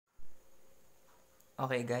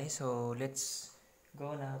Okay guys, so let's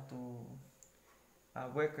go now to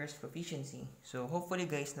workers proficiency. So hopefully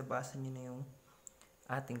guys, nabasa nyo na yung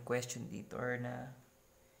ating question dito or na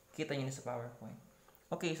kita nyo na sa PowerPoint.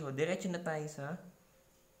 Okay, so diretso na tayo sa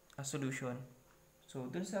solution. So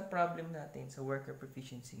dun sa problem natin sa worker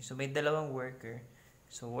proficiency, so may dalawang worker.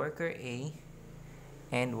 So worker A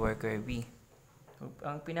and worker B. So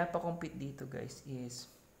ang pinapakompute dito guys is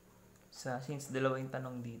since dalawa yung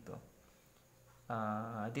tanong dito,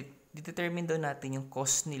 determine daw natin yung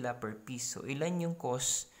cost nila per piece. So, ilan yung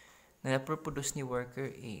cost na na-produce ni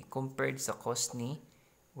worker A compared sa cost ni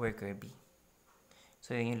worker B.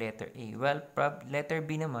 So, yun yung letter A. Well, letter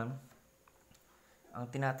B naman,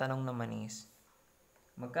 ang tinatanong naman is,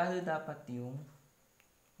 magkano dapat yung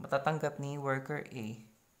matatanggap ni worker A?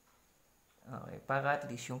 Okay, para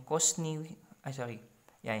at least yung cost ni,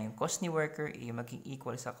 yung cost ni worker A maging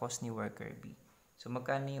equal sa cost ni worker B. So,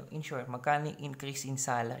 magkano yung, in short, magkano yung increase in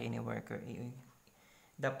salary ni worker A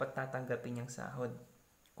dapat tatanggapin niyang sahod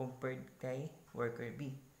compared kay worker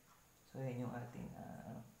B. So, yan yung ating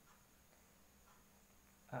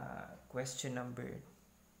question letter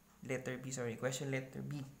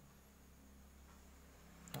B.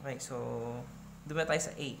 Okay, so, doon na tayo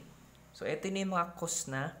sa A. So, ito na yung mga cost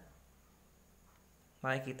na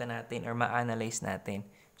makikita natin or ma-analyze natin.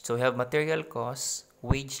 So, we have material cost,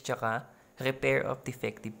 wage, tsaka repair of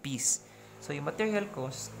defective piece. So, yung material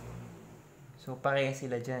cost, so, pareha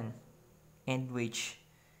sila dyan. And wage,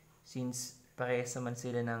 since parehas naman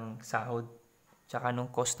sila ng sahod, tsaka nung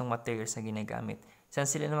cost ng materials na ginagamit. Saan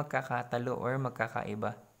sila na magkakatalo or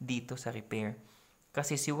magkakaiba? Dito sa repair.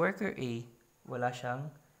 Kasi si worker A, wala siyang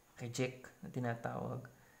reject na tinatawag.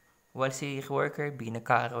 While si worker B,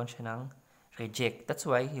 nagkakaroon siya ng reject. That's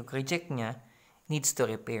why, yung reject niya needs to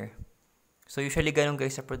repair. So, usually ganun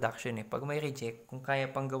guys sa production eh. Pag may reject, kung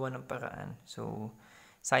kaya pang gawa ng paraan. So,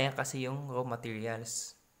 sayang kasi yung raw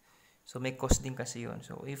materials. So, may cost din kasi yun.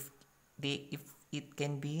 So, if it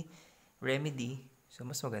can be remedy, so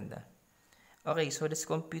mas maganda. Okay, so let's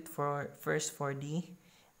compute first for the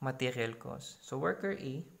material cost. So, worker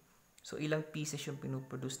A, so ilang pieces yung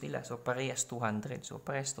pinuproduce nila? So, parehas 200. So,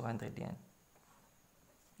 parehas 200 yan.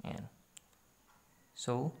 Ayan.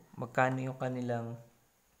 So, magkano yung kanilang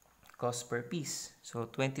cost per piece? So,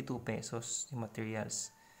 22 pesos yung materials.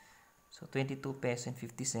 So, 22 pesos and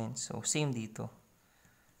 50 cents. So, same dito.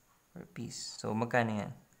 Per piece. So, magkano yan?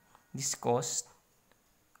 This cost,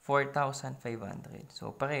 4,500.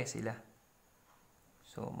 So, pareha sila.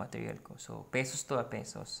 So, material ko. So, pesos to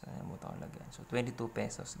pesos. Ano ko lagyan. So, 22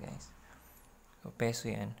 pesos, guys. So, peso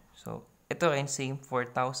yan. So, ito rin, same,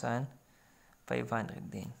 4,500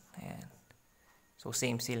 din. Ayan. So,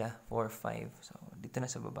 same sila, 4,500. So, dito na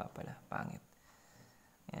sa baba pala, pangit.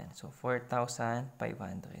 Ayan. So, 4,500.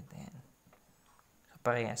 Ayan. So,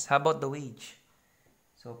 parehas. How about the wage?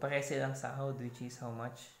 So, parehas silang sahod, which is how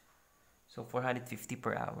much? So, 450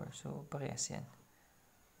 per hour. So, parehas yan.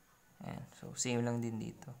 Ayan. So, same lang din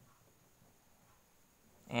dito.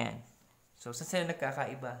 Ayan. So, saan sila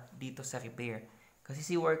nagkakaiba? Dito sa repair. Kasi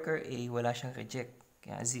si worker A, wala siyang reject.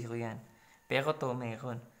 Kaya 0 yan. Pero to,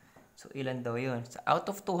 meron. So, ilan daw yun? So, out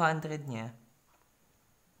of 200 niya,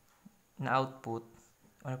 na output,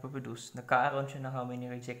 o na-produce, nagkaaroon siya ng how many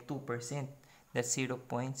reject? 2%. That's 0.02.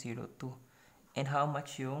 And how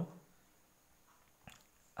much yung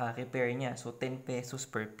repair niya? So, 10 pesos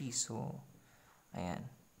per piece. So, ayan.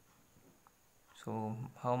 So,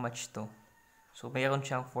 how much to? So, mayroon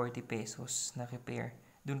siyang 40 pesos na repair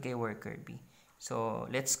dun kay worker B. So,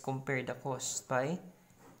 let's compare the cost by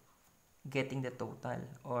getting the total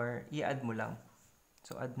or i-add mo lang.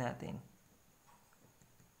 So, add natin.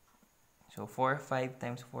 So, 4,500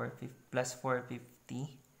 times 450 plus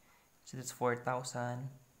 450. So, that's 4,950.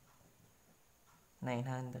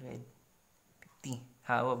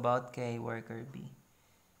 How about kay worker B?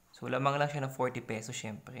 So, lamang lang siya ng 40 pesos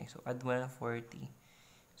syempre. So, add mo lang 40.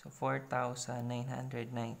 So, 4,990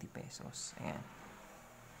 pesos. Ayan.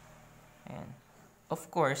 Ayan.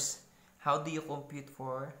 Of course, how do you compute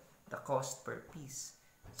for the cost per piece?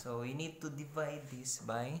 So, you need to divide this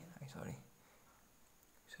by,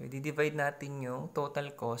 So, i-divide natin yung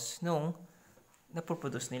total cost nung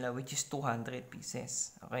napoproduce nila, which is 200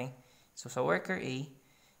 pieces. Okay? So, sa worker A,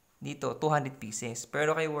 dito, 200 pieces.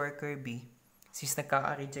 Pero kay worker B, since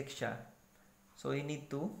nagkaka-reject siya, so, you need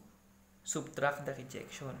to subtract the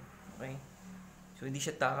rejection. Okay? So, hindi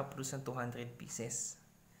siya kaka-produce ng 200 pieces.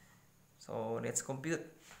 So, let's compute.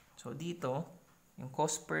 So, dito, yung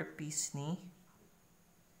cost per piece ni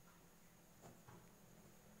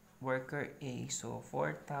worker A. So,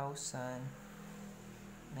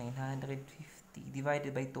 4,950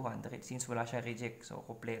 divided by 200 since wala siya reject. So,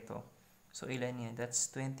 kompleto. So, ilan yan? That's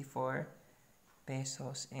 24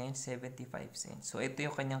 pesos and 75 cents. So, ito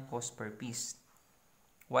yung kanyang cost per piece.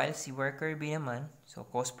 While si worker B naman, so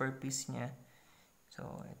cost per piece niya,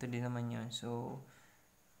 so ito din naman yun. So,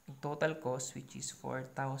 yung total cost which is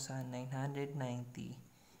 4,990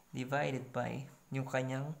 divided by yung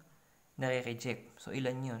kanyang nare-reject. So,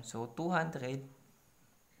 ilan yun? So, 200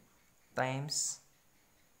 times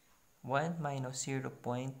 1 minus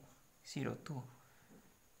 0.02.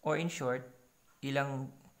 Or in short, you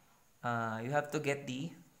have to get the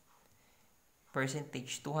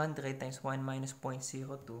percentage 200 times 1 minus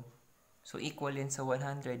 0.02. So, equal yan sa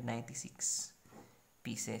 196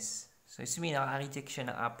 pieces. So, it's mean, naka-reject siya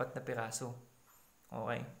ng 4 na piraso.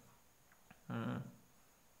 Okay.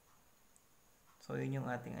 So, yun yung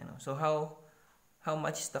ating ano. So, how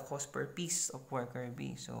much is the cost per piece of worker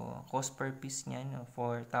B? So, cost per piece niya,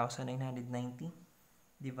 4,990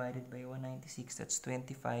 divided by 196. That's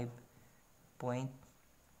 25.45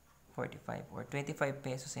 or 25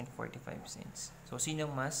 pesos and 45 cents. So, sino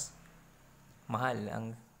mas mahal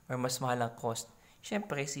mas mahal ang cost?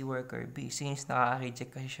 Siyempre, si worker B. Since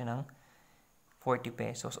naka-reject kasi siya ng 40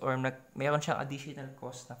 pesos or meron siyang additional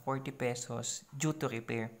cost na 40 pesos due to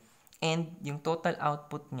repair. And yung total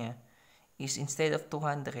output niya is instead of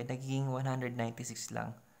 200, nagiging 196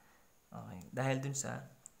 lang. Okay. Dahil dun sa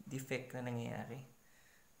defect na nangyayari.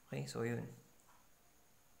 Okay, so yun.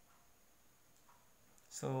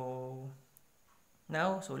 So,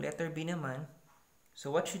 now, so letter B naman. So,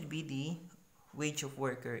 what should be the wage of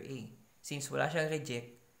worker A? Since wala siyang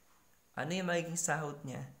reject, ano yung magiging sahod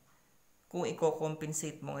niya kung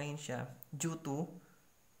i-compensate mo ngayon siya due to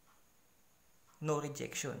no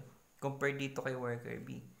rejection compared dito kay worker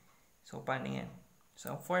B. So, paano yan? So,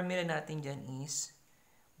 ang formula natin dyan is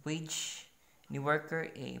wage ni worker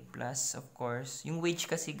A plus, of course, yung wage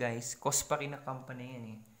kasi guys, cost pa rin na company yan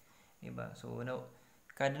eh. Diba? So,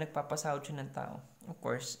 kada nagpapasahod siya ng tao, of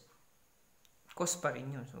course, cost pa rin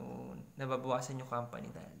yun. So, nababawasan yung company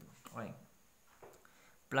dahil doon. Okay.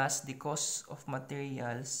 Plus the cost of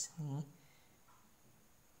materials ni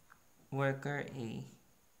worker A.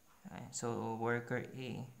 Okay. So, worker A.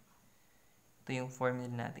 Ito yung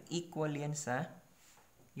formula natin. Equal yan sa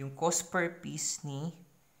yung cost per piece ni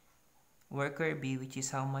worker B, which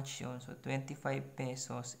is how much yun? So, 25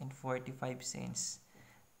 pesos and 45 cents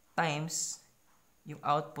times yung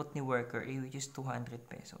output ni worker A, which is 200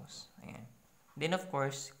 pesos. Ayan. Then, of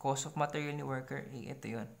course, cost of material ni worker A, ito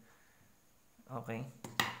yun. Okay.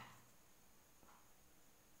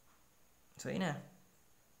 So, yun na.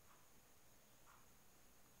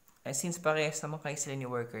 Since parehas naman kayo sila ni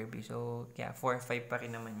worker B, so, kaya 4, 5 pa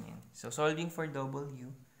rin naman yan. So, solving for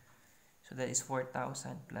W, so that is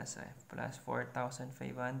 4,000 plus 4,500.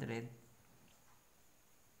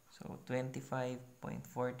 So, 25.45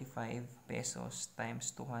 pesos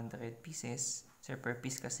times 200 pieces. So, per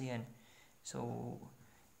piece kasi yan. So,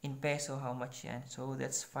 in peso, how much yan? So,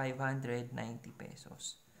 that's 590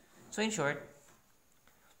 pesos. So, in short,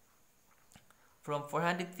 from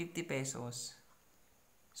 450 pesos,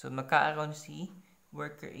 so, magkakaroon si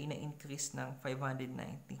worker A na increase ng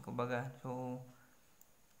 590. Kumbaga, so,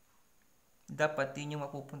 dapat yun yung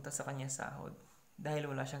mapupunta sa kanya sahod. Dahil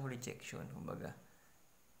wala siyang rejection. Kumbaga,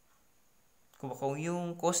 kung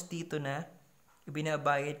yung cost dito na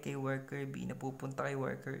ibinabayad kay worker B na pupunta kay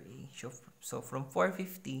worker A. So, from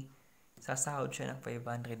 450, sasahod siya ng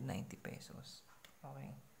 590 pesos.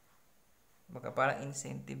 Okay. Baka parang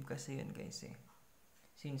incentive kasi yun guys eh.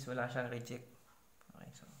 Since wala siyang reject. Okay,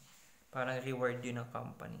 so parang reward yun ng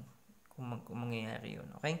company kung mangyayari yun.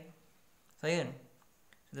 Okay? So, yun.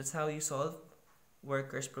 So, that's how you solve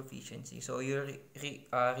workers' proficiency. So, you're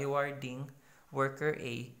rewarding worker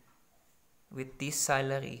A with this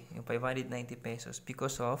salary, yung 590 pesos,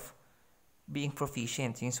 because of being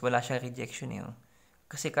proficient, since wala siyang rejection yun.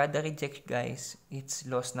 Kasi kada reject, guys, it's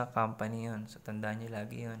loss na company yun. So, tandaan niyo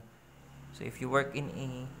lagi yun. So, if you work in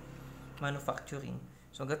a manufacturing,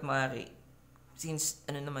 so, hanggat maaari, since,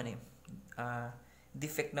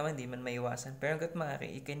 defect naman, di man maiwasan. Pero hanggat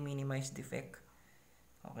maaari, you can minimize defect.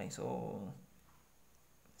 Okay, so,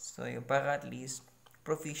 yung para at least,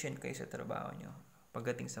 proficient kayo sa trabaho nyo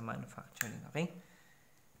pagdating sa manufacturing. Okay?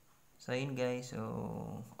 So, yun guys. So,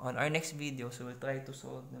 on our next video, so we'll try to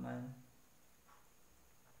solve naman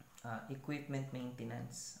equipment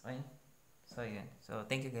maintenance. Okay? So, yun. So,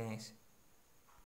 thank you guys.